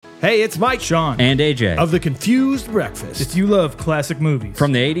Hey, it's Mike, Sean, and AJ of The Confused Breakfast. If you love classic movies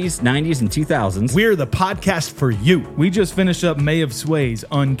from the 80s, 90s, and 2000s, we're the podcast for you. We just finished up May of Sway's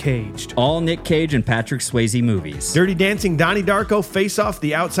Uncaged. All Nick Cage and Patrick Swayze movies. Dirty Dancing, Donnie Darko, Face Off,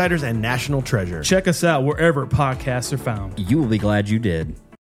 The Outsiders, and National Treasure. Check us out wherever podcasts are found. You will be glad you did.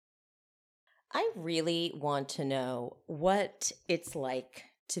 I really want to know what it's like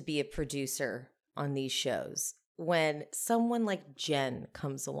to be a producer on these shows when someone like Jen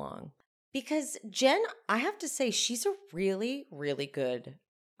comes along. Because Jen, I have to say, she's a really, really good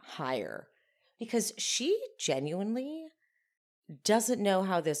hire. Because she genuinely doesn't know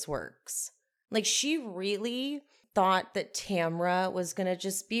how this works. Like, she really thought that Tamra was going to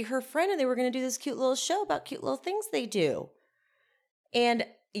just be her friend and they were going to do this cute little show about cute little things they do. And,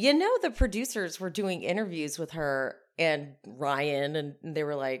 you know, the producers were doing interviews with her and Ryan, and they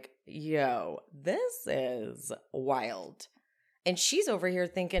were like, yo, this is wild. And she's over here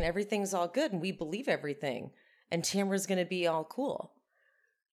thinking everything's all good and we believe everything. And Tamra's going to be all cool.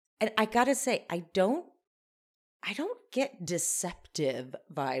 And I got to say, I don't get deceptive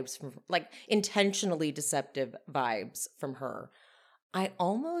vibes from, like, intentionally deceptive vibes from her. I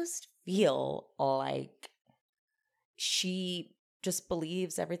almost feel like she just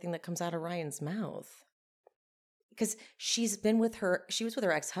believes everything that comes out of Ryan's mouth. Because she was with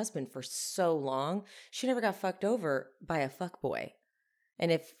her ex-husband for so long, she never got fucked over by a fuckboy.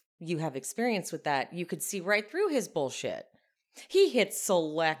 And if you have experience with that, you could see right through his bullshit. He hit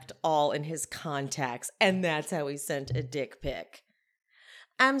select all in his contacts, and that's how he sent a dick pic.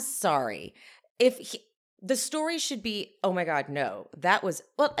 I'm sorry. The story should be, oh my God, no. That was,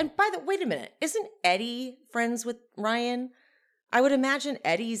 well, and wait a minute. Isn't Eddie friends with Ryan? I would imagine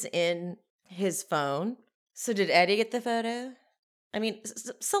Eddie's in his phone. So did Eddie get the photo? I mean,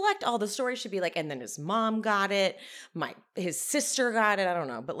 select all. The story should be like, and then his mom got it. His sister got it. I don't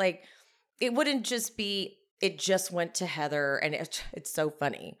know. But like, it wouldn't just be, it just went to Heather. And it's so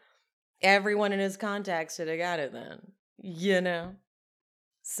funny. Everyone in his contacts should have got it then, you know?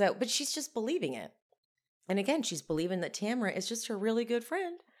 So, but she's just believing it. And again, she's believing that Tamra is just her really good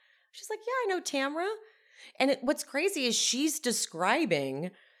friend. She's like, yeah, I know Tamra. And what's crazy is she's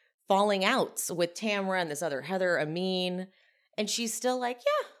describing falling outs with Tamra and this other Heather Amin. And she's still like,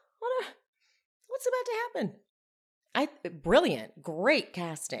 yeah, what's about to happen? Brilliant, great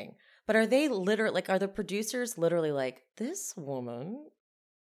casting. But are they literally, like, are the producers literally like, this woman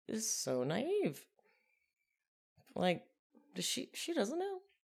is so naive? Like, she doesn't know.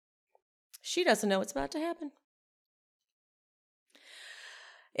 She doesn't know what's about to happen.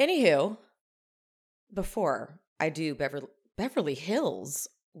 Anywho, before I do Beverly Hills,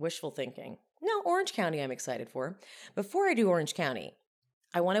 wishful thinking. No, Orange County I'm excited for. Before I do Orange County,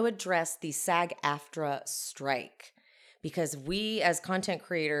 I want to address the SAG-AFTRA strike. Because we as content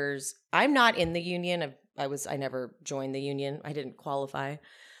creators, I'm not in the union. I never joined the union. I didn't qualify.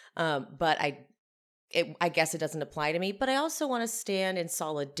 But I guess it doesn't apply to me. But I also want to stand in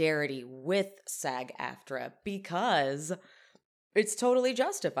solidarity with SAG-AFTRA because it's totally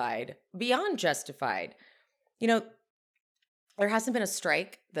justified, beyond justified. You know, there hasn't been a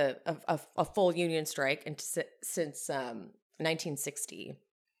strike, a full union strike, since 1960.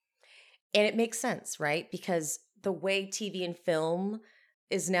 And it makes sense, right? Because the way TV and film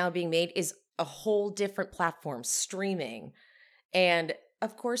is now being made is a whole different platform, streaming. And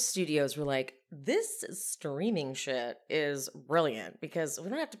of course, studios were like, this streaming shit is brilliant because we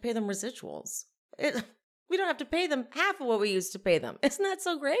don't have to pay them residuals. We don't have to pay them half of what we used to pay them. Isn't that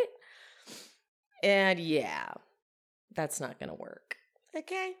so great? And yeah, that's not going to work.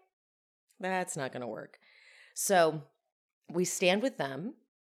 Okay? That's not going to work. So we stand with them.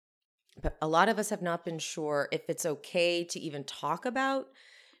 But a lot of us have not been sure if it's okay to even talk about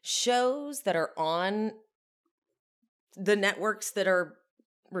shows that are on the networks that are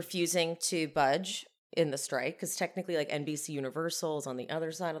refusing to budge in the strike. Because technically, like, NBC Universal is on the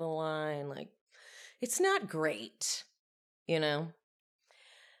other side of the line. Like, it's not great, you know?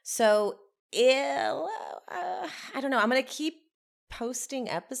 So, I don't know. I'm going to keep posting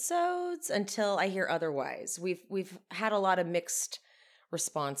episodes until I hear otherwise. We've had a lot of mixed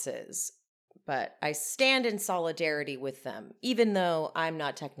responses, but I stand in solidarity with them. Even though I'm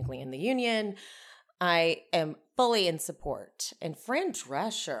not technically in the union, I am fully in support. And Fran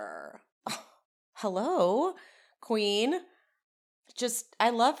Drescher, hello, queen. Just, I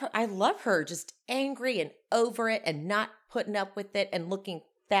love her. I love her just angry and over it and not putting up with it and looking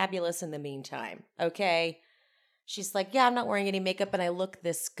fabulous in the meantime. Okay. She's like, yeah, I'm not wearing any makeup and I look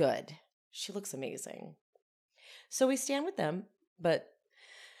this good. She looks amazing. So we stand with them.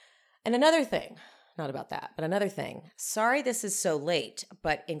 And another thing, not about that, but another thing. Sorry this is so late,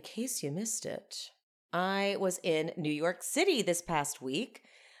 but in case you missed it, I was in New York City this past week.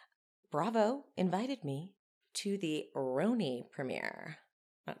 Bravo invited me to the RHOC premiere.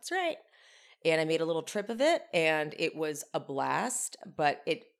 That's right. And I made a little trip of it, and it was a blast, but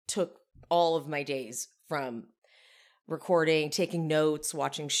it took all of my days from recording, taking notes,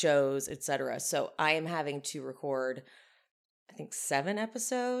 watching shows, etc. So I am having to record, I think, 7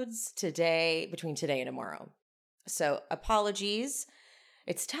 episodes today, between today and tomorrow. So apologies.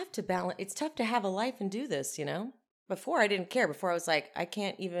 It's tough to balance. It's tough to have a life and do this, you know? Before I didn't care. Before I was like, I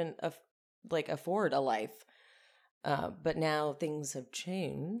can't even afford a life. But now things have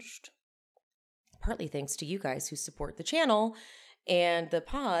changed. Partly thanks to you guys who support the channel and the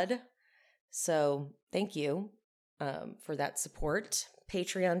pod. So thank you for that support.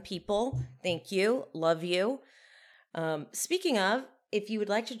 Patreon people, thank you. Love you. Speaking of, if you would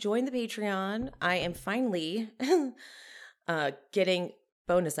like to join the Patreon, I am finally getting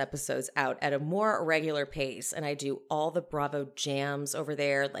bonus episodes out at a more regular pace. And I do all the Bravo jams over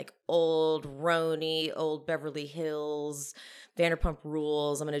there, like old RHOC, old Beverly Hills, Vanderpump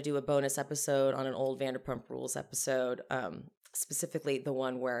Rules. I'm going to do a bonus episode on an old Vanderpump Rules episode, specifically the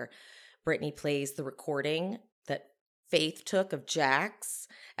one where Brittany plays the recording that Faith took of Jax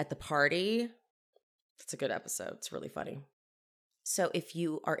at the party. It's a good episode. It's really funny. So if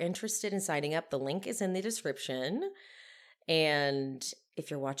you are interested in signing up, the link is in the description. And if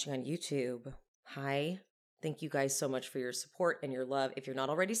you're watching on YouTube, hi. Thank you guys so much for your support and your love. If you're not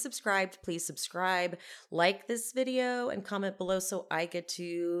already subscribed, please subscribe, like this video, and comment below so I get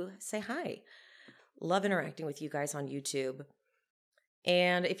to say hi. Love interacting with you guys on YouTube.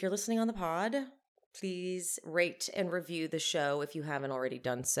 And if you're listening on the pod, please rate and review the show if you haven't already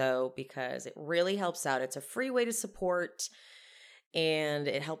done so, because it really helps out. It's a free way to support, and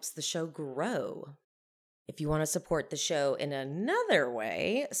it helps the show grow. If you want to support the show in another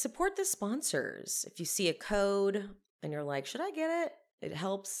way, support the sponsors. If you see a code and you're like, should I get it? It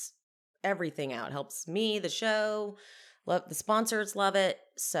helps everything out. It helps me, the show, love the sponsors, love it.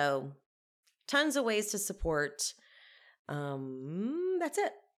 So tons of ways to support. That's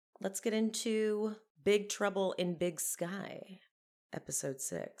it. Let's get into Big Trouble in Big Sky, episode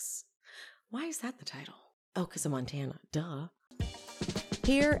 6. Why is that the title? Oh, because of Montana. Duh.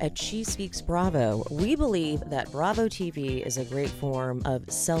 Here at She Speaks Bravo, we believe that Bravo TV is a great form of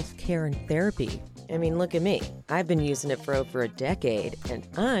self-care and therapy. I mean, look at me. I've been using it for over a decade, and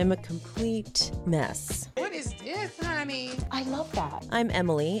I'm a complete mess. What is this, honey? I love that. I'm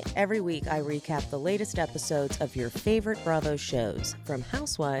Emily. Every week, I recap the latest episodes of your favorite Bravo shows, from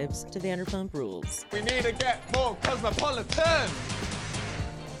Housewives to Vanderpump Rules. We need to get more cosmopolitan.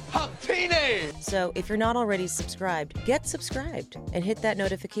 Hot teeny! So if you're not already subscribed, get subscribed and hit that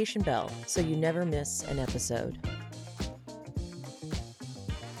notification bell so you never miss an episode.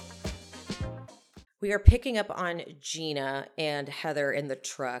 We are picking up on Gina and Heather in the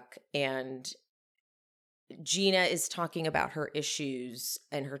truck, and Gina is talking about her issues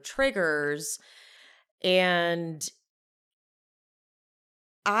and her triggers, and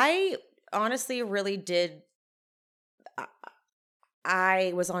I honestly really did...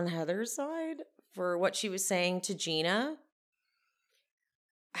 I was on Heather's side for what she was saying to Gina.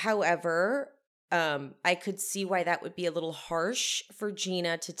 However, I could see why that would be a little harsh for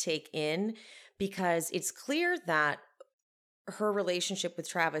Gina to take in, because it's clear that her relationship with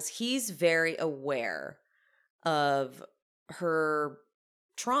Travis, he's very aware of her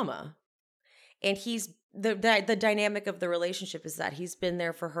trauma. And he's the dynamic of the relationship is that he's been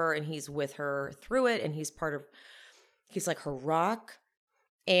there for her and he's with her through it, and he's like her rock.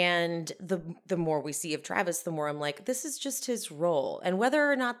 And the more we see of Travis, the more I'm like, this is just his role. And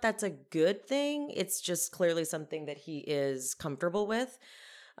whether or not that's a good thing, it's just clearly something that he is comfortable with.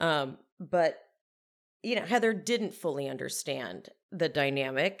 But, you know, Heather didn't fully understand the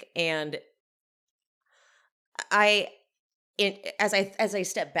dynamic. And as I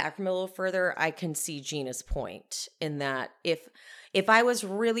step back from it a little further, I can see Gina's point in that if I was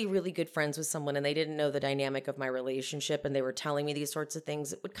really, really good friends with someone and they didn't know the dynamic of my relationship and they were telling me these sorts of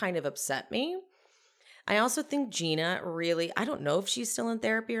things, it would kind of upset me. I also think Gina really, I don't know if she's still in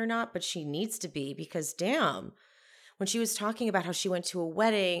therapy or not, but she needs to be, because damn, when she was talking about how she went to a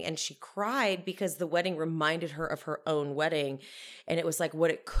wedding and she cried because the wedding reminded her of her own wedding, and it was like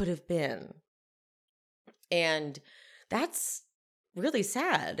what it could have been. And that's really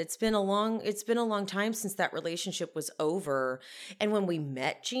sad. It's been a long time since that relationship was over. And when we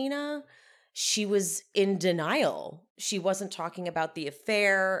met Gina, she was in denial. She wasn't talking about the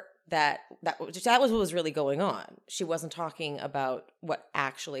affair. that was what was really going on. She wasn't talking about what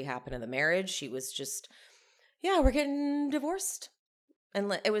actually happened in the marriage. She was just, yeah, we're getting divorced.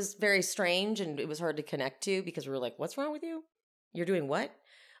 And it was very strange, and it was hard to connect to because we were like, what's wrong with you? You're doing what?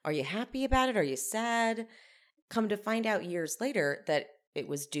 Are you happy about it? Are you sad? Come to find out years later that it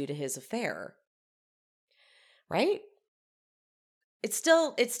was due to his affair. Right? It's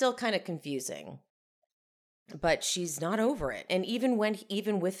still kind of confusing. But she's not over it. And even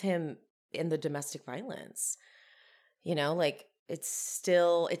with him in the domestic violence, like it's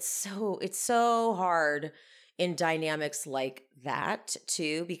so hard in dynamics like that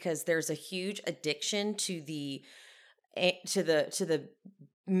too, because there's a huge addiction to the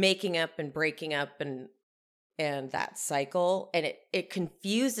making up and breaking up and that cycle. And it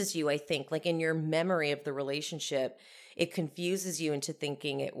confuses you, I think, like in your memory of the relationship, it confuses you into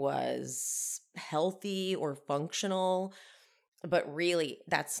thinking it was healthy or functional, but really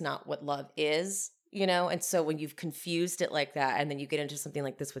that's not what love is, And so when you've confused it like that, and then you get into something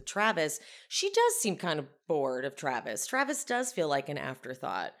like this with Travis, she does seem kind of bored of Travis. Travis does feel like an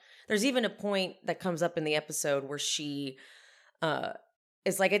afterthought. There's even a point that comes up in the episode where she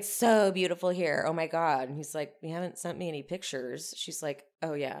is like, it's so beautiful here. Oh my God. And he's like, you haven't sent me any pictures. She's like,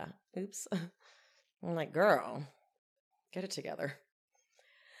 oh yeah. Oops. I'm like, girl, get it together.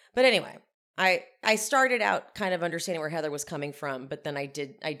 But anyway, I started out kind of understanding where Heather was coming from, but then I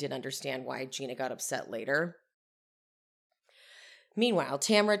did understand why Gina got upset later. Meanwhile,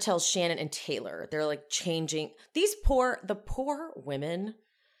 Tamara tells Shannon and Taylor, they're like changing the poor women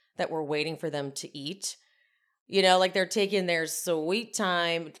that were waiting for them to eat. Like they're taking their sweet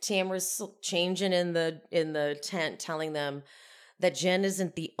time. Tamara's changing in the tent, telling them that Jen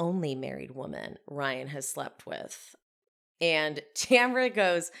isn't the only married woman Ryan has slept with. And Tamara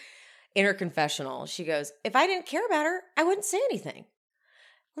goes, in her confessional, she goes, if I didn't care about her, I wouldn't say anything.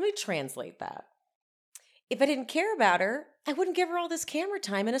 Let me translate that. If I didn't care about her, I wouldn't give her all this camera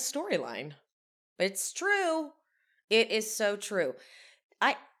time in a storyline. It's true. It is so true.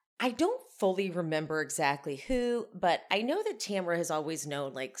 I don't fully remember exactly who, but I know that Tamara has always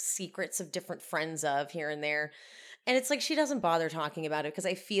known like secrets of different friends of here and there. And it's like she doesn't bother talking about it because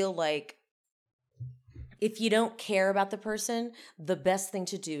I feel like if you don't care about the person, the best thing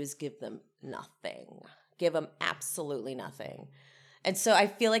to do is give them nothing. Give them absolutely nothing. And so I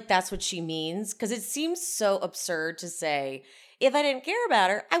feel like that's what she means, because it seems so absurd to say, if I didn't care about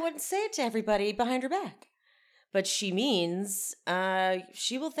her, I wouldn't say it to everybody behind her back. But she means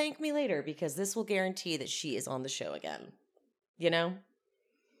she will thank me later because this will guarantee that she is on the show again. The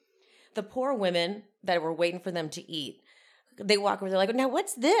poor women that were waiting for them to eat, they walk over, they're like, now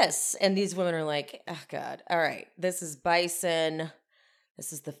what's this? And these women are like, oh God, all right, this is bison.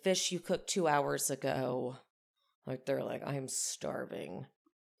 This is the fish you cooked 2 hours ago. Like, they're like, I'm starving.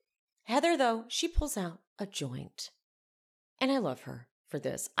 Heather, though, she pulls out a joint. And I love her for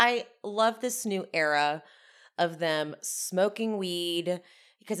this. I love this new era of them smoking weed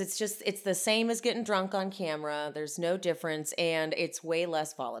because it's the same as getting drunk on camera. There's no difference, and it's way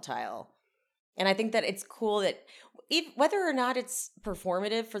less volatile. And I think that it's cool that whether or not it's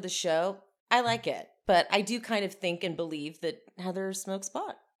performative for the show, I like it. But I do kind of think and believe that Heather smokes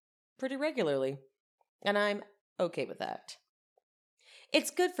pot pretty regularly. And I'm okay with that.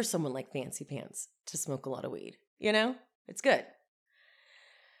 It's good for someone like Fancy Pants to smoke a lot of weed. It's good.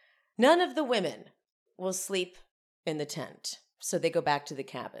 None of the women will sleep in the tent. So they go back to the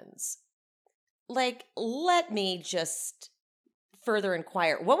cabins. Like, let me just further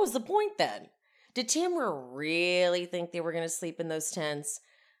inquire. What was the point then? Did Tamara really think they were going to sleep in those tents?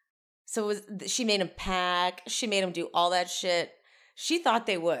 So she made them pack. She made them do all that shit. She thought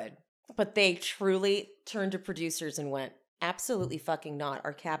they would. But they truly turned to producers and went, absolutely fucking not.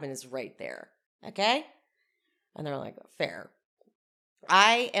 Our cabin is right there. Okay? And they're like, fair.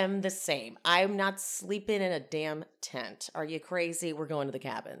 I am the same. I'm not sleeping in a damn tent. Are you crazy? We're going to the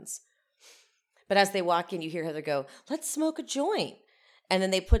cabins. But as they walk in, you hear Heather go, let's smoke a joint. And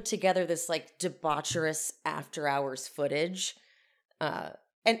then they put together this like debaucherous after hours footage. And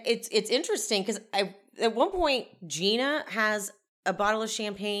it's interesting because at one point, Gina has a bottle of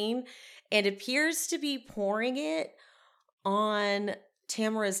champagne and appears to be pouring it on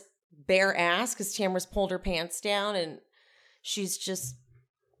Tamara's bare ass because Tamara's pulled her pants down and she's just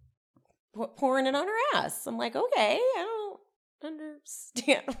pouring it on her ass. I'm like, okay, I don't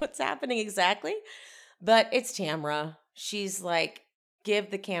understand what's happening exactly. But it's Tamara. She's like,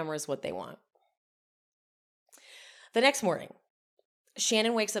 give the cameras what they want. The next morning,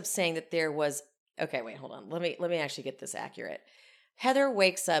 Shannon wakes up saying that there was, okay, wait, hold on. Let me actually get this accurate. Heather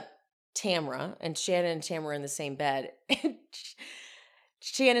wakes up Tamara, and Shannon and Tamara are in the same bed. And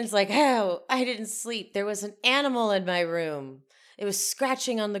Shannon's like, oh, I didn't sleep. There was an animal in my room. It was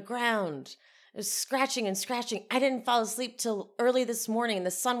scratching on the ground. It was scratching and scratching. I didn't fall asleep till early this morning and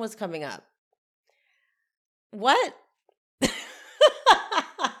the sun was coming up. What?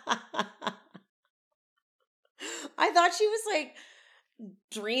 I thought she was like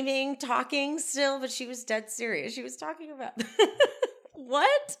dreaming, talking still, but she was dead serious. She was talking about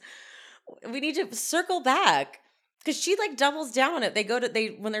what? We need to circle back because she like doubles down on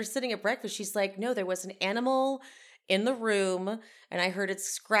it. When they're sitting at breakfast, she's like, no, there was an animal in the room and I heard it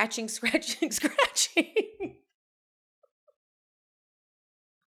scratching, scratching, scratching.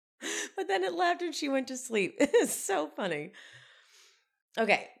 But then it left and she went to sleep. It's so funny.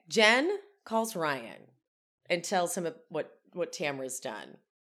 Okay, Jen calls Ryan and tells him what Tamara's done.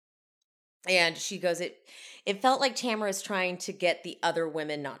 And she goes, it felt like Tamara's trying to get the other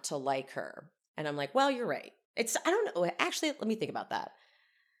women not to like her. And I'm like, well, you're right. I don't know. Actually, let me think about that.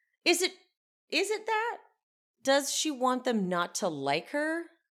 Is it that? Does she want them not to like her?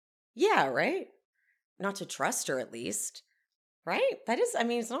 Yeah, right? Not to trust her, at least. Right? That is, I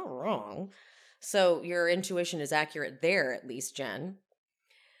mean, it's not wrong. So your intuition is accurate there, at least, Jen.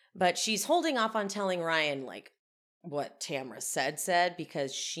 But she's holding off on telling Ryan, like, what Tamara said,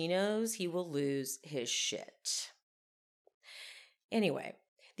 because she knows he will lose his shit. Anyway,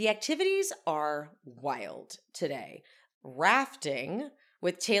 the activities are wild today. Rafting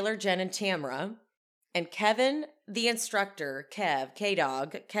with Taylor, Jen, and Tamara, and Kevin, the instructor,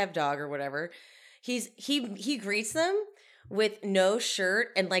 Kev Dog or whatever, he greets them with no shirt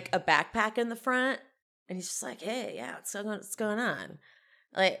and like a backpack in the front. And he's just like, hey, yeah, what's going on?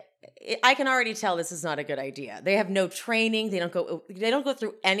 Like, I can already tell this is not a good idea. They have no training. They don't go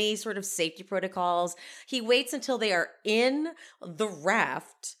through any sort of safety protocols. He waits until they are in the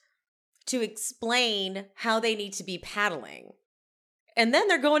raft to explain how they need to be paddling. And then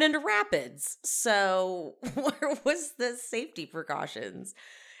they're going into rapids. So where was the safety precautions?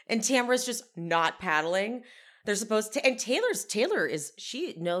 And Tamara's just not paddling. They're supposed to, and Taylor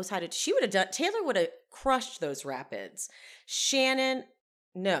knows how to, Taylor would have crushed those rapids. Shannon,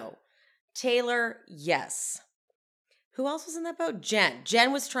 no. Taylor, yes. Who else was in that boat?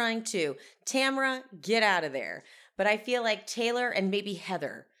 Jen was trying to. Tamara, get out of there. But I feel like Taylor and maybe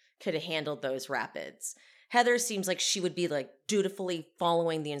Heather could have handled those rapids. Heather seems like she would be like dutifully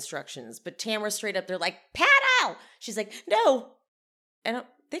following the instructions. But Tamara straight up, they're like, paddle! She's like, no. And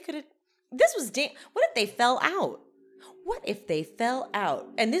they could have, what if they fell out? What if they fell out?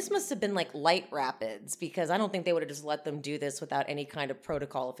 And this must have been like light rapids because I don't think they would have just let them do this without any kind of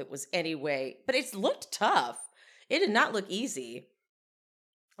protocol if it was any way. But it looked tough. It did not look easy.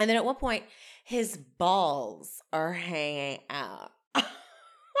 And then at one point, his balls are hanging out.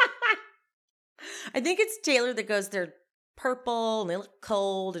 I think it's Taylor that goes, they're purple and they look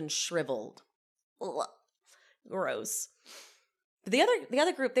cold and shriveled. Ugh. Gross. The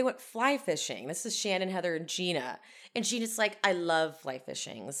other group, they went fly fishing. This is Shannon, Heather, and Gina. And Gina's like, I love fly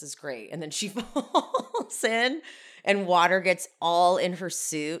fishing. This is great. And then she falls in and water gets all in her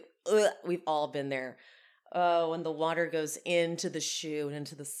suit. Ugh, we've all been there. Oh, and the water goes into the shoe and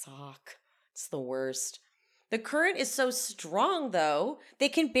into the sock. It's the worst. The current is so strong, though. They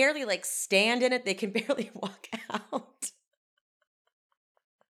can barely like stand in it. They can barely walk out.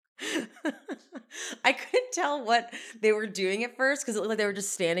 I couldn't tell what they were doing at first because it looked like they were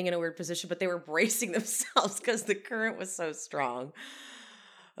just standing in a weird position, but they were bracing themselves because the current was so strong.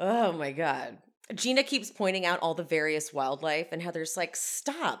 Oh my God. Gina keeps pointing out all the various wildlife, and Heather's like,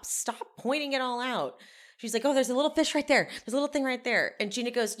 stop pointing it all out. She's like, oh, there's a little fish right there. There's a little thing right there. And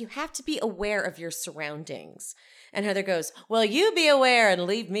Gina goes, you have to be aware of your surroundings. And Heather goes, well, you be aware and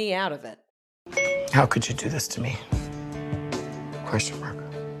leave me out of it. How could you do this to me? Question mark.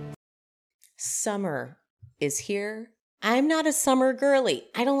 Summer is here. I'm not a summer girly.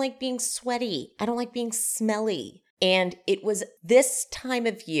 I don't like being sweaty. I don't like being smelly. And it was this time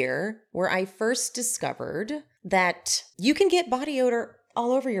of year where I first discovered that you can get body odor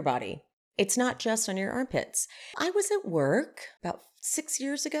all over your body. It's not just on your armpits. I was at work about 6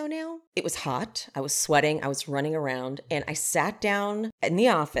 years ago now. It was hot. I was sweating. I was running around, and I sat down in the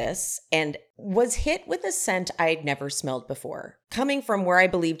office and was hit with a scent I'd never smelled before, coming from where I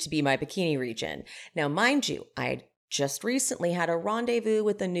believed to be my bikini region. Now, mind you, I'd just recently had a rendezvous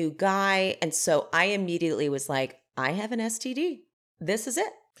with a new guy, and so I immediately was like, I have an STD. This is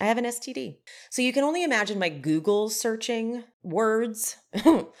it. I have an STD. So you can only imagine my Google searching words,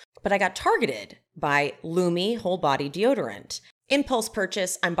 but I got targeted by Lumi whole body deodorant. Impulse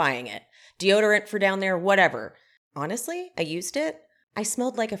purchase, I'm buying it. Deodorant for down there, whatever. Honestly, I used it. I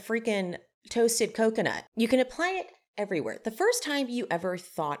smelled like a freaking toasted coconut. You can apply it everywhere. The first time you ever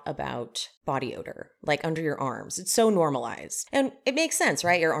thought about body odor, like under your arms, it's so normalized. And it makes sense,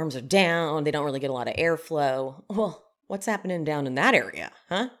 right? Your arms are down, they don't really get a lot of airflow. Well, what's happening down in that area,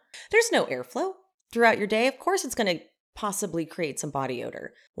 huh? There's no airflow throughout your day. Of course, it's going to possibly create some body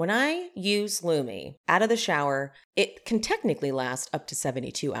odor. When I use Lumi out of the shower, it can technically last up to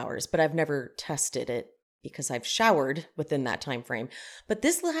 72 hours, but I've never tested it because I've showered within that time frame. But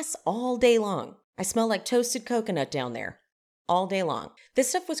this lasts all day long. I smell like toasted coconut down there all day long. This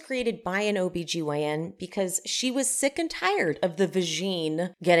stuff was created by an OBGYN because she was sick and tired of the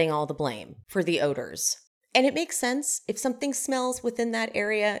vagine getting all the blame for the odors. And it makes sense. If something smells within that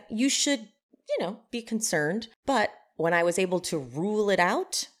area, you should, be concerned. But when I was able to rule it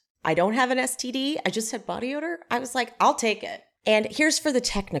out, I don't have an STD, I just had body odor, I was like, I'll take it. And here's for the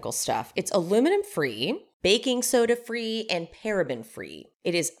technical stuff. It's aluminum free, baking soda free, and paraben free.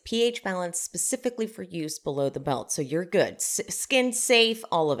 It is pH balanced specifically for use below the belt. So you're good. Skin safe,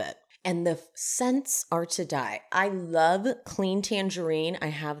 all of it. And the scents are to die. I love Clean Tangerine. I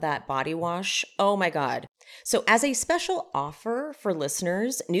have that body wash. Oh my God. So as a special offer for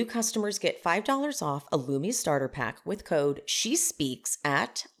listeners, new customers get $5 off a Lumi starter pack with code SHESPEAKS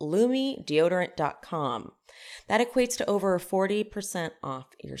at LumiDeodorant.com. That equates to over 40% off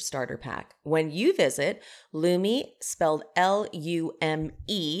your starter pack when you visit Lumi, spelled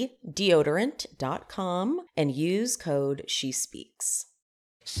Lume, deodorant.com, and use code SHESPEAKS.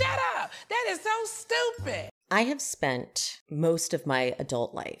 Shut up! That is so stupid! I have spent most of my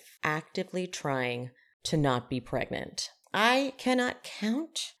adult life actively trying to not be pregnant. I cannot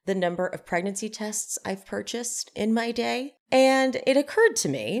count the number of pregnancy tests I've purchased in my day. And it occurred to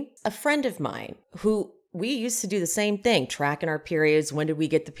me, a friend of mine who we used to do the same thing, tracking our periods. When did we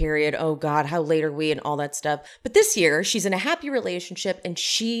get the period? Oh God, how late are we? And all that stuff. But this year, she's in a happy relationship and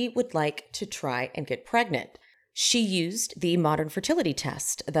she would like to try and get pregnant. She used the modern fertility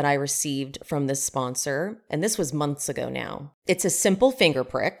test that I received from this sponsor, and this was months ago now. It's a simple finger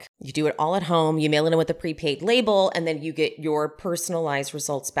prick. You do it all at home. You mail it in with a prepaid label, and then you get your personalized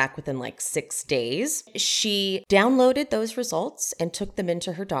results back within like 6 days. She downloaded those results and took them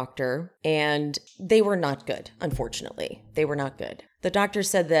into her doctor, and they were not good, unfortunately. They were not good. The doctor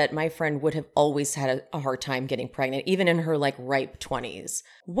said that my friend would have always had a hard time getting pregnant, even in her like ripe 20s.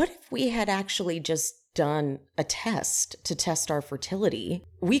 What if we had actually just done a test to test our fertility?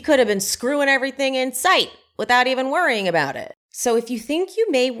 We could have been screwing everything in sight without even worrying about it. So if you think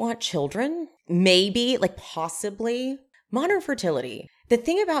you may want children, maybe, like possibly, modern fertility. The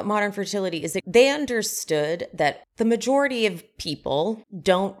thing about modern fertility is that they understood that the majority of people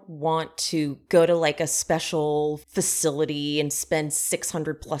don't want to go to like a special facility and spend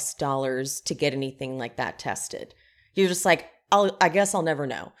 $600+ to get anything like that tested. You're just like, I guess I'll never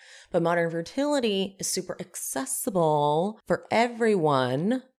know. But modern fertility is super accessible for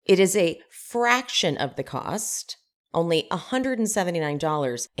everyone. It is a fraction of the cost, only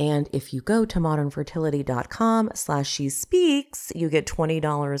 $179. And if you go to modernfertility.com/shespeaks, you get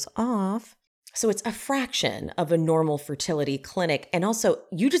 $20 off. So it's a fraction of a normal fertility clinic. And also,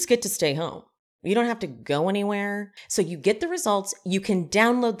 you just get to stay home. You don't have to go anywhere. So you get the results, you can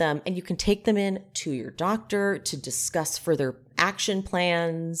download them, and you can take them in to your doctor to discuss further action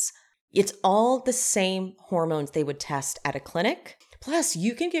plans. It's all the same hormones they would test at a clinic. Plus,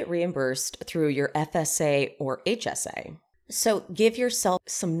 you can get reimbursed through your FSA or HSA. So give yourself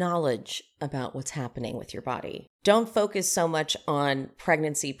some knowledge about what's happening with your body. Don't focus so much on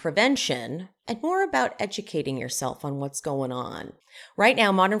pregnancy prevention and more about educating yourself on what's going on. Right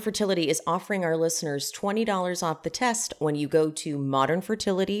now, Modern Fertility is offering our listeners $20 off the test when you go to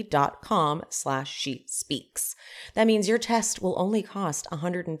modernfertility.com/shespeaks. That means your test will only cost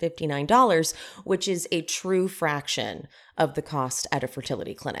 $159, which is a true fraction of the cost at a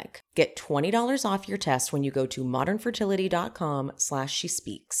fertility clinic. Get $20 off your test when you go to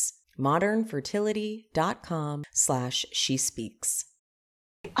modernfertility.com/shespeaks. modernfertility.com/shespeaks.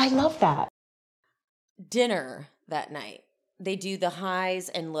 I love that. Dinner that night. They do the highs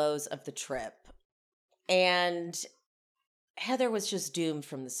and lows of the trip. And Heather was just doomed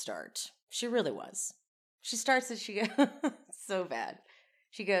from the start. She really was. She starts and she goes, so bad.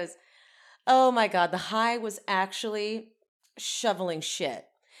 She goes, oh my God, the high was actually shoveling shit.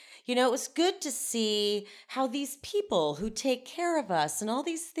 You know, it was good to see how these people who take care of us and all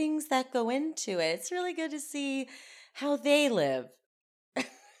these things that go into it, it's really good to see how they live.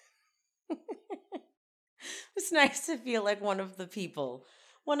 It's nice to feel like one of the people,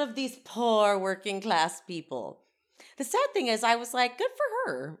 one of these poor working class people. The sad thing is I was like, good for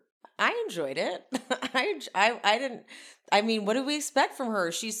her. I enjoyed it. I didn't. I mean, what do we expect from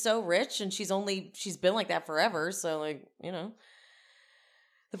her? She's so rich, and she's been like that forever. So, like,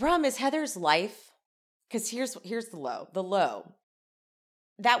 the problem is Heather's life. Because here's the low. The low.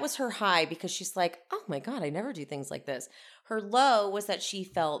 That was her high because she's like, oh my God, I never do things like this. Her low was that she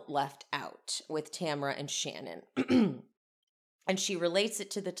felt left out with Tamara and Shannon. And she relates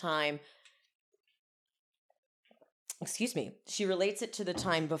it to the time. Excuse me. She relates it to the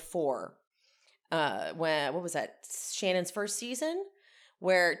time before. What was that? Shannon's first season,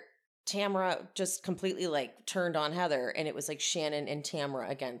 where Tamara just completely like turned on Heather, and it was like Shannon and Tamara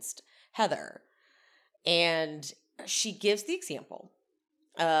against Heather. And she gives the example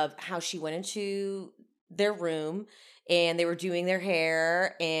of how she went into their room and they were doing their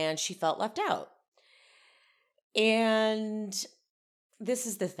hair and she felt left out. And this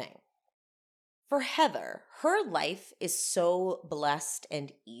is the thing. For Heather, her life is so blessed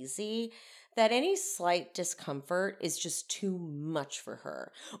and easy that any slight discomfort is just too much for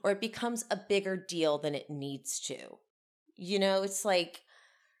her, or it becomes a bigger deal than it needs to. It's like,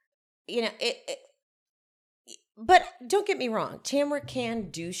 but don't get me wrong. Tamara can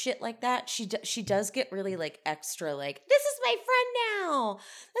do shit like that. She does get really like extra like, this is my friend now.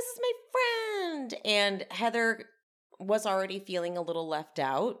 This is my friend. And Heather was already feeling a little left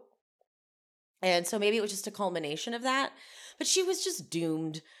out. And so maybe it was just a culmination of that. But she was just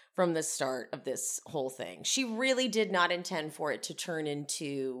doomed from the start of this whole thing. She really did not intend for it to turn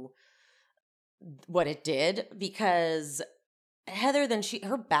into what it did, because Heather, then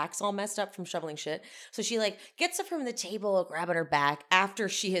her back's all messed up from shoveling shit. So she like gets up from the table, grabbing her back after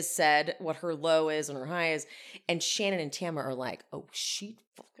she has said what her low is and her high is. And Shannon and Tamara are like, oh, she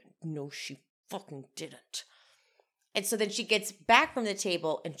fucking didn't. And so then she gets back from the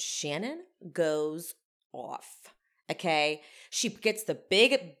table and Shannon goes off. Okay. She gets the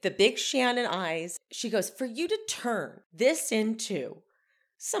big Shannon eyes. She goes, for you to turn this into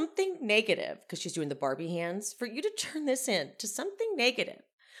something negative, because she's doing the Barbie hands, for you to turn this into something negative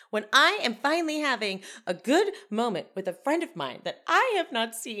when I am finally having a good moment with a friend of mine that I have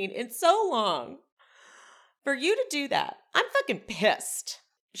not seen in so long. For you to do that, I'm fucking pissed.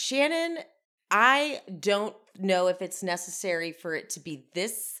 Shannon, I don't know if it's necessary for it to be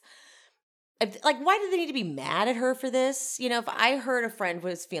this. Like, why do they need to be mad at her for this? If I heard a friend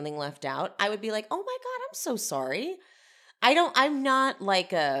was feeling left out, I would be like, oh my God, I'm so sorry. I don't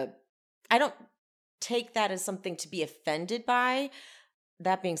take that as something to be offended by.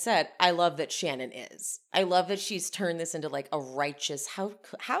 That being said, I love that Shannon is. I love that she's turned this into like a righteous, how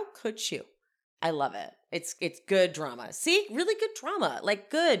could you? I love it. It's good drama. See, really good drama.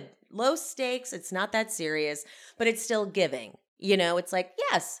 Like good, low stakes. It's not that serious, but it's still giving. It's like,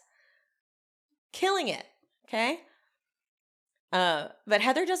 yes, killing it. Okay. But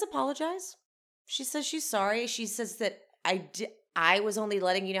Heather does apologize. She says she's sorry. She says that I was only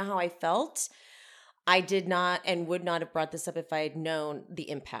letting you know how I felt. I did not and would not have brought this up if I had known the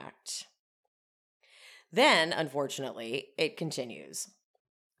impact. Then, unfortunately, it continues.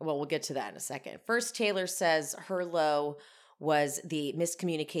 Well, we'll get to that in a second. First, Taylor says her low was the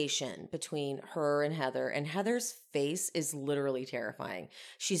miscommunication between her and Heather's face is literally terrifying.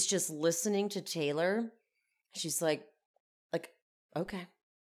 She's just listening to Taylor. She's like, okay.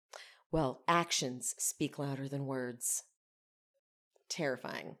 Well, actions speak louder than words.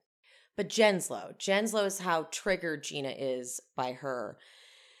 Terrifying. But Jen's low is how triggered Gina is by her.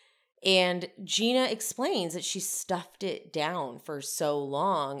 And Gina explains that she stuffed it down for so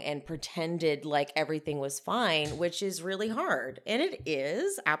long and pretended like everything was fine, which is really hard. And it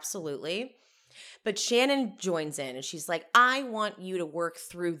is, absolutely. But Shannon joins in and she's like, I want you to work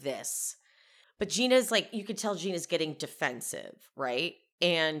through this. But Gina's like, you could tell Gina's getting defensive, right?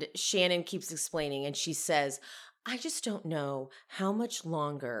 And Shannon keeps explaining and she says, I just don't know how much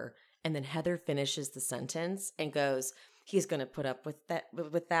longer. And then Heather finishes the sentence and goes, he's going to put up with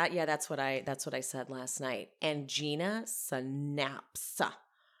that. Yeah, that's what I said last night. And Gina snaps.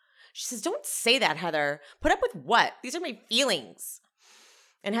 She says, don't say that, Heather. Put up with what? These are my feelings.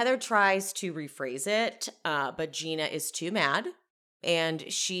 And Heather tries to rephrase it, but Gina is too mad.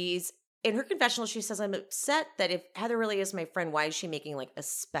 And she's, in her confessional, she says, I'm upset that if Heather really is my friend, why is she making like a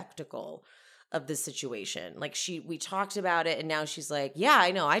spectacle of the situation? Like we talked about it and now she's like, yeah,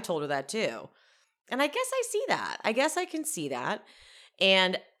 I know. I told her that too. And I guess I see that. I guess I can see that.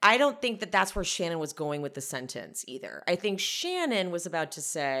 And I don't think that that's where Shannon was going with the sentence either. I think Shannon was about to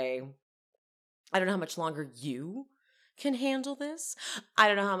say, I don't know how much longer you can handle this. I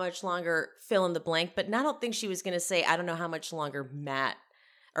don't know how much longer fill in the blank, but I don't think she was going to say, I don't know how much longer I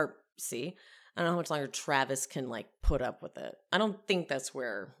don't know how much longer Travis can like put up with it. I don't think that's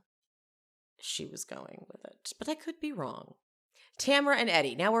where she was going with it, but I could be wrong. Tamara and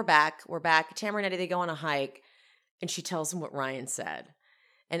Eddie. Now we're back. Tamara and Eddie, they go on a hike, and she tells him what Ryan said.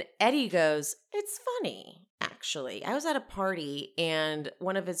 And Eddie goes, it's funny, actually. I was at a party, and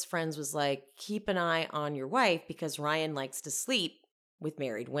one of his friends was like, keep an eye on your wife because Ryan likes to sleep with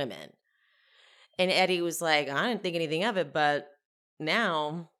married women. And Eddie was like, I didn't think anything of it, but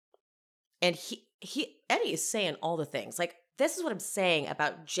now. And Eddie is saying all the things. Like, this is what I'm saying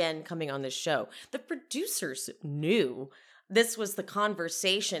about Jen coming on this show. The producers knew this was the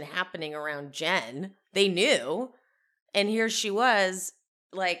conversation happening around Jen. They knew. And here she was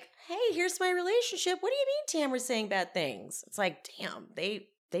like, hey, here's my relationship. What do you mean Tamara's saying bad things? It's like, damn, they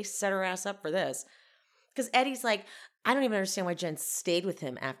set her ass up for this. Because Eddie's like, I don't even understand why Jen stayed with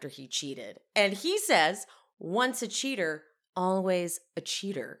him after he cheated. And he says, once a cheater, always a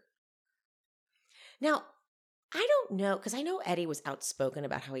cheater. Now, I don't know, because I know Eddie was outspoken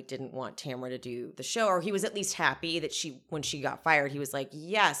about how he didn't want Tamara to do the show, or he was at least happy that when she got fired, he was like,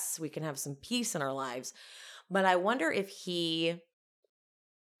 yes, we can have some peace in our lives. But I wonder if he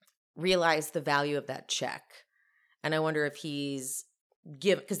realized the value of that check. And I wonder if he's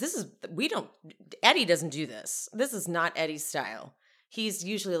because Eddie doesn't do this. This is not Eddie's style. He's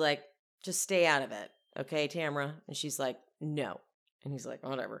usually like, just stay out of it. Okay, Tamara? And she's like, no. And he's like,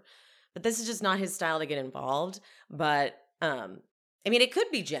 whatever. But this is just not his style to get involved. But, I mean, it could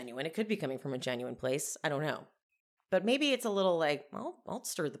be genuine. It could be coming from a genuine place. I don't know. But maybe it's a little like, I'll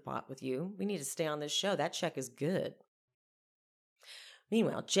stir the pot with you. We need to stay on this show. That check is good.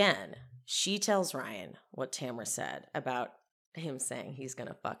 Meanwhile, Jen, she tells Ryan what Tamara said about him saying he's going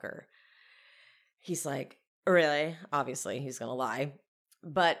to fuck her. He's like, really? Obviously, he's going to lie.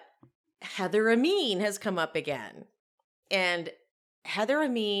 But Heather Amin has come up again. And Heather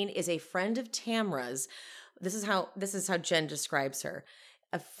Amin is a friend of Tamara's. This is how Jen describes her.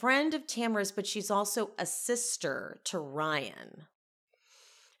 A friend of Tamara's, but she's also a sister to Ryan.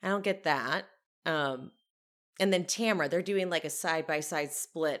 I don't get that. And then Tamara, they're doing like a side-by-side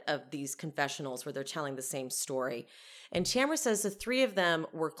split of these confessionals where they're telling the same story. And Tamara says the three of them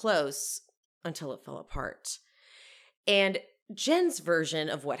were close until it fell apart. And Jen's version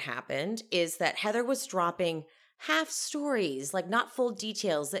of what happened is that Heather was dropping half stories, like not full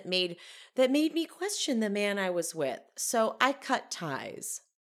details that made me question the man I was with. So I cut ties.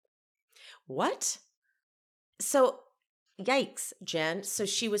 What? So, yikes, Jen. So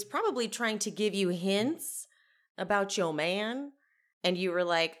she was probably trying to give you hints about your man, and you were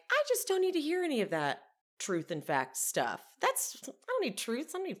like, I just don't need to hear any of that truth and facts stuff. I don't need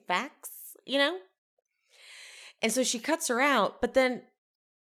truths, I don't need facts, you know? And so she cuts her out, but then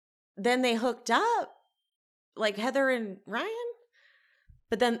they hooked up, like Heather and Ryan.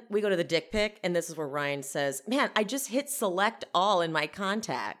 But then we go to the dick pic, and this is where Ryan says, man, I just hit select all in my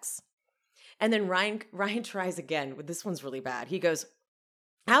contacts. And then Ryan tries again. This one's really bad. He goes,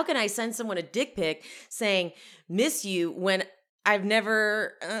 how can I send someone a dick pic saying, miss you, when I've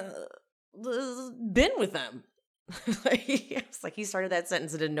never been with them? It's like he started that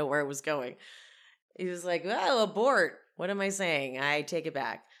sentence and didn't know where it was going. He was like, well, abort. What am I saying? I take it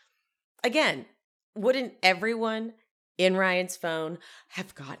back. Again, wouldn't everyone in Ryan's phone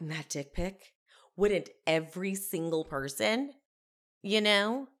have gotten that dick pic? Wouldn't every single person, you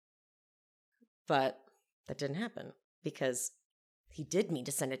know? But that didn't happen because he did mean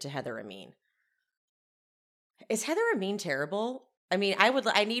to send it to Heather Amin. Is Heather Amin terrible? I mean,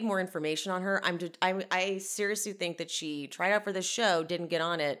 I need more information on her. I seriously think that she tried out for this show, didn't get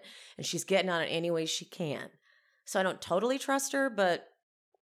on it, and she's getting on it any way she can. So I don't totally trust her, but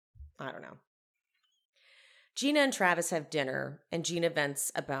I don't know. Gina and Travis have dinner, and Gina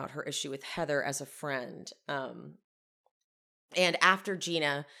vents about her issue with Heather as a friend. And after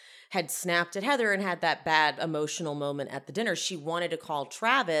Gina had snapped at Heather and had that bad emotional moment at the dinner, she wanted to call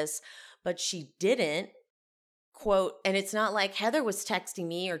Travis, but she didn't. Quote, and it's not like Heather was texting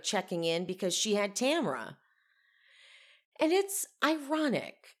me or checking in because she had Tamara. And it's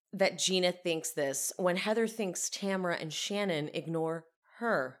ironic that Gina thinks this when Heather thinks Tamara and Shannon ignore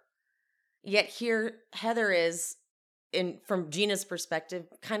her. Yet here Heather is, from Gina's perspective,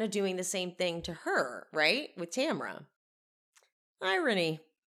 kind of doing the same thing to her, right? With Tamara. Irony.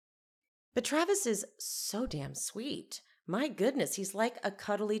 But Travis is so damn sweet. My goodness, he's like a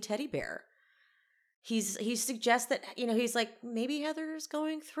cuddly teddy bear. He suggests that, he's like, maybe Heather's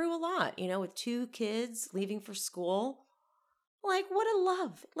going through a lot, with 2 kids leaving for school. Like, what a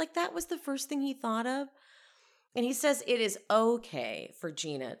love. Like, that was the first thing he thought of. And he says it is okay for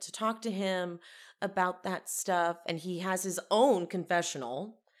Gina to talk to him about that stuff. And he has his own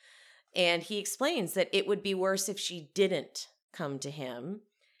confessional. And he explains that it would be worse if she didn't come to him.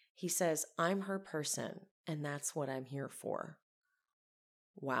 He says, I'm her person, and that's what I'm here for.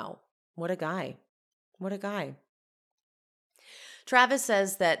 Wow. What a guy. What a guy. Travis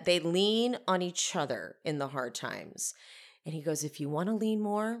says that they lean on each other in the hard times. And he goes, if you want to lean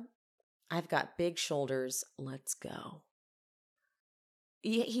more, I've got big shoulders. Let's go.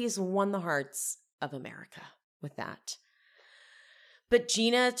 He's won the hearts of America with that. But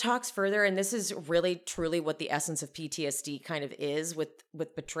Gina talks further, and this is really, truly what the essence of PTSD kind of is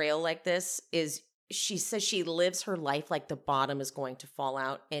with betrayal like this, is she says she lives her life like the bottom is going to fall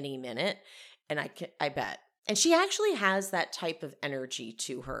out any minute. And I bet. And she actually has that type of energy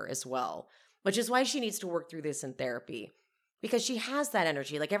to her as well, which is why she needs to work through this in therapy. Because she has that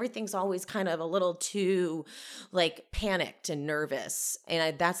energy. Like everything's always kind of a little too like panicked and nervous.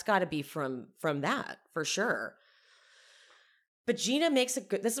 And that's got to be from that for sure. But Gina makes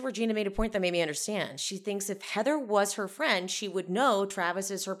this is where Gina made a point that made me understand. She thinks if Heather was her friend, she would know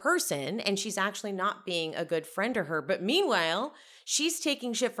Travis is her person and she's actually not being a good friend to her. But meanwhile, she's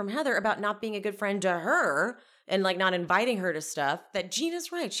taking shit from Heather about not being a good friend to her and like not inviting her to stuff that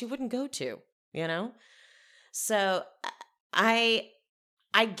Gina's right. She wouldn't go to, you know? So I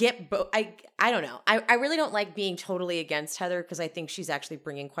get I don't know. I really don't like being totally against Heather because I think she's actually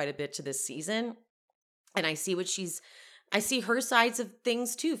bringing quite a bit to this season. And I see her sides of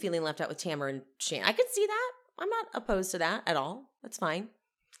things too, feeling left out with Tamara and Shane. I could see that. I'm not opposed to that at all. That's fine.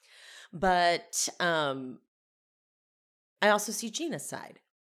 But I also see Gina's side.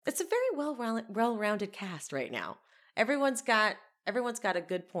 It's a very well-rounded cast right now. Everyone's got a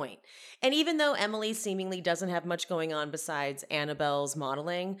good point. And even though Emily seemingly doesn't have much going on besides Annabelle's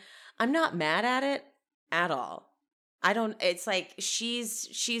modeling, I'm not mad at it at all. It's like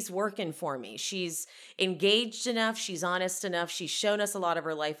she's working for me. She's engaged enough. She's honest enough. She's shown us a lot of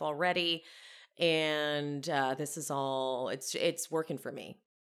her life already. And this is all, it's working for me.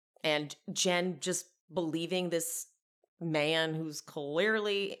 And Jen just believing this man who's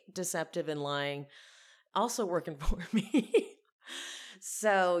clearly deceptive and lying, also working for me.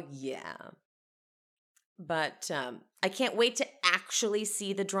 So, yeah. But I can't wait to actually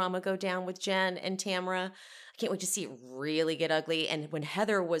see the drama go down with Jen and Tamara. I can't wait to see it really get ugly. And when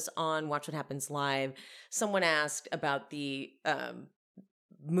Heather was on Watch What Happens Live, someone asked about the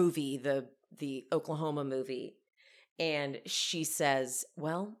movie, the Oklahoma movie. And she says,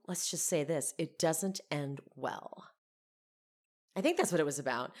 well, let's just say this. It doesn't end well. I think that's what it was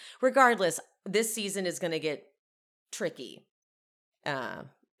about. Regardless, this season is going to get tricky.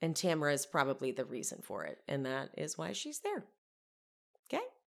 And Tamara is probably the reason for it. And that is why she's there. Okay?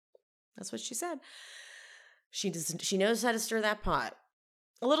 That's what she said. She knows how to stir that pot.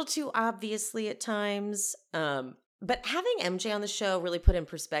 A little too obviously at times. But having MJ on the show really put in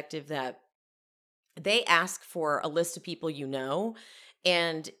perspective that they ask for a list of people you know,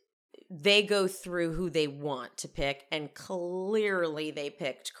 and they go through who they want to pick, and clearly they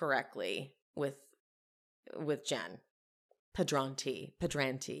picked correctly with Jen. Pedranti. I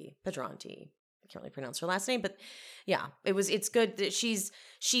can't really pronounce her last name, but yeah, it's good that she's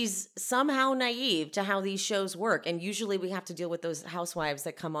somehow naive to how these shows work. And usually we have to deal with those housewives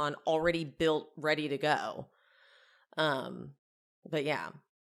that come on already built, ready to go. But yeah.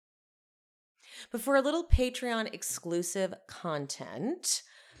 But for a little Patreon exclusive content,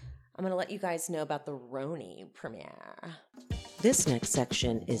 I'm going to let you guys know about the RHOC premiere. This next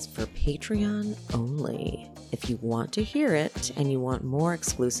section is for Patreon only. If you want to hear it and you want more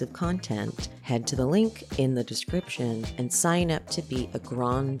exclusive content, head to the link in the description and sign up to be a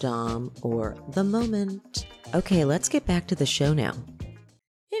Grand Dame or the Moment. Okay, let's get back to the show now.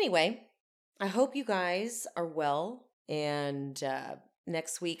 Anyway, I hope you guys are well. And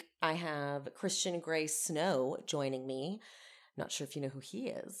next week I have Christian Gray Snow joining me. Not sure if you know who he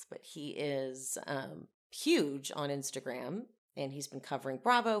is, but he is huge on Instagram. And he's been covering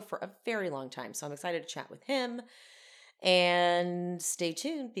Bravo for a very long time. So I'm excited to chat with him. And stay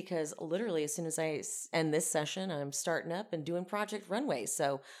tuned because literally as soon as I end this session, I'm starting up and doing Project Runway.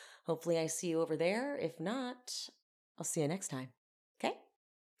 So hopefully I see you over there. If not, I'll see you next time. Okay?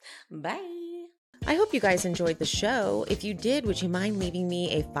 Bye. I hope you guys enjoyed the show. If you did, would you mind leaving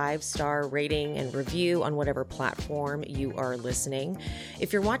me a 5-star rating and review on whatever platform you are listening?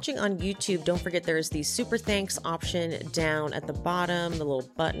 If you're watching on YouTube, don't forget there's the super thanks option down at the bottom, the little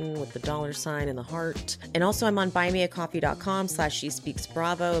button with the $ and the heart. And also I'm on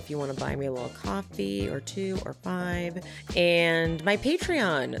buymeacoffee.com/SheSpeaksBravo if you want to buy me a little coffee or 2 or 5. And my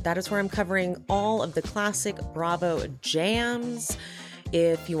Patreon, that is where I'm covering all of the classic Bravo jams.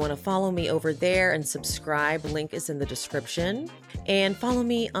 If you want to follow me over there and subscribe, link is in the description. And follow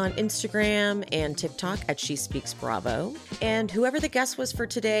me on Instagram and TikTok at She Speaks Bravo. And whoever the guest was for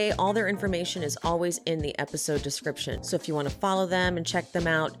today, all their information is always in the episode description. So if you want to follow them and check them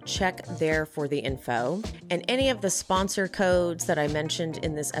out, check there for the info. And any of the sponsor codes that I mentioned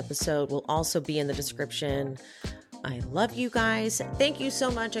in this episode will also be in the description. I love you guys. Thank you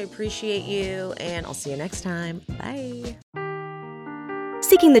so much. I appreciate you. And I'll see you next time. Bye.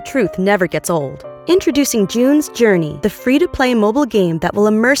 Seeking the truth never gets old. Introducing June's Journey, the free-to-play mobile game that will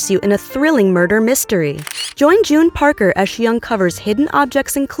immerse you in a thrilling murder mystery. Join June Parker as she uncovers hidden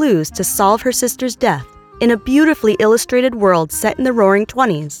objects and clues to solve her sister's death in a beautifully illustrated world set in the Roaring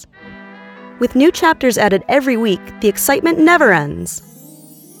 20s. With new chapters added every week, the excitement never ends.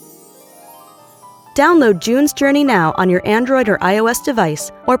 Download June's Journey now on your Android or iOS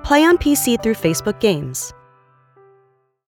device, or play on PC through Facebook Games.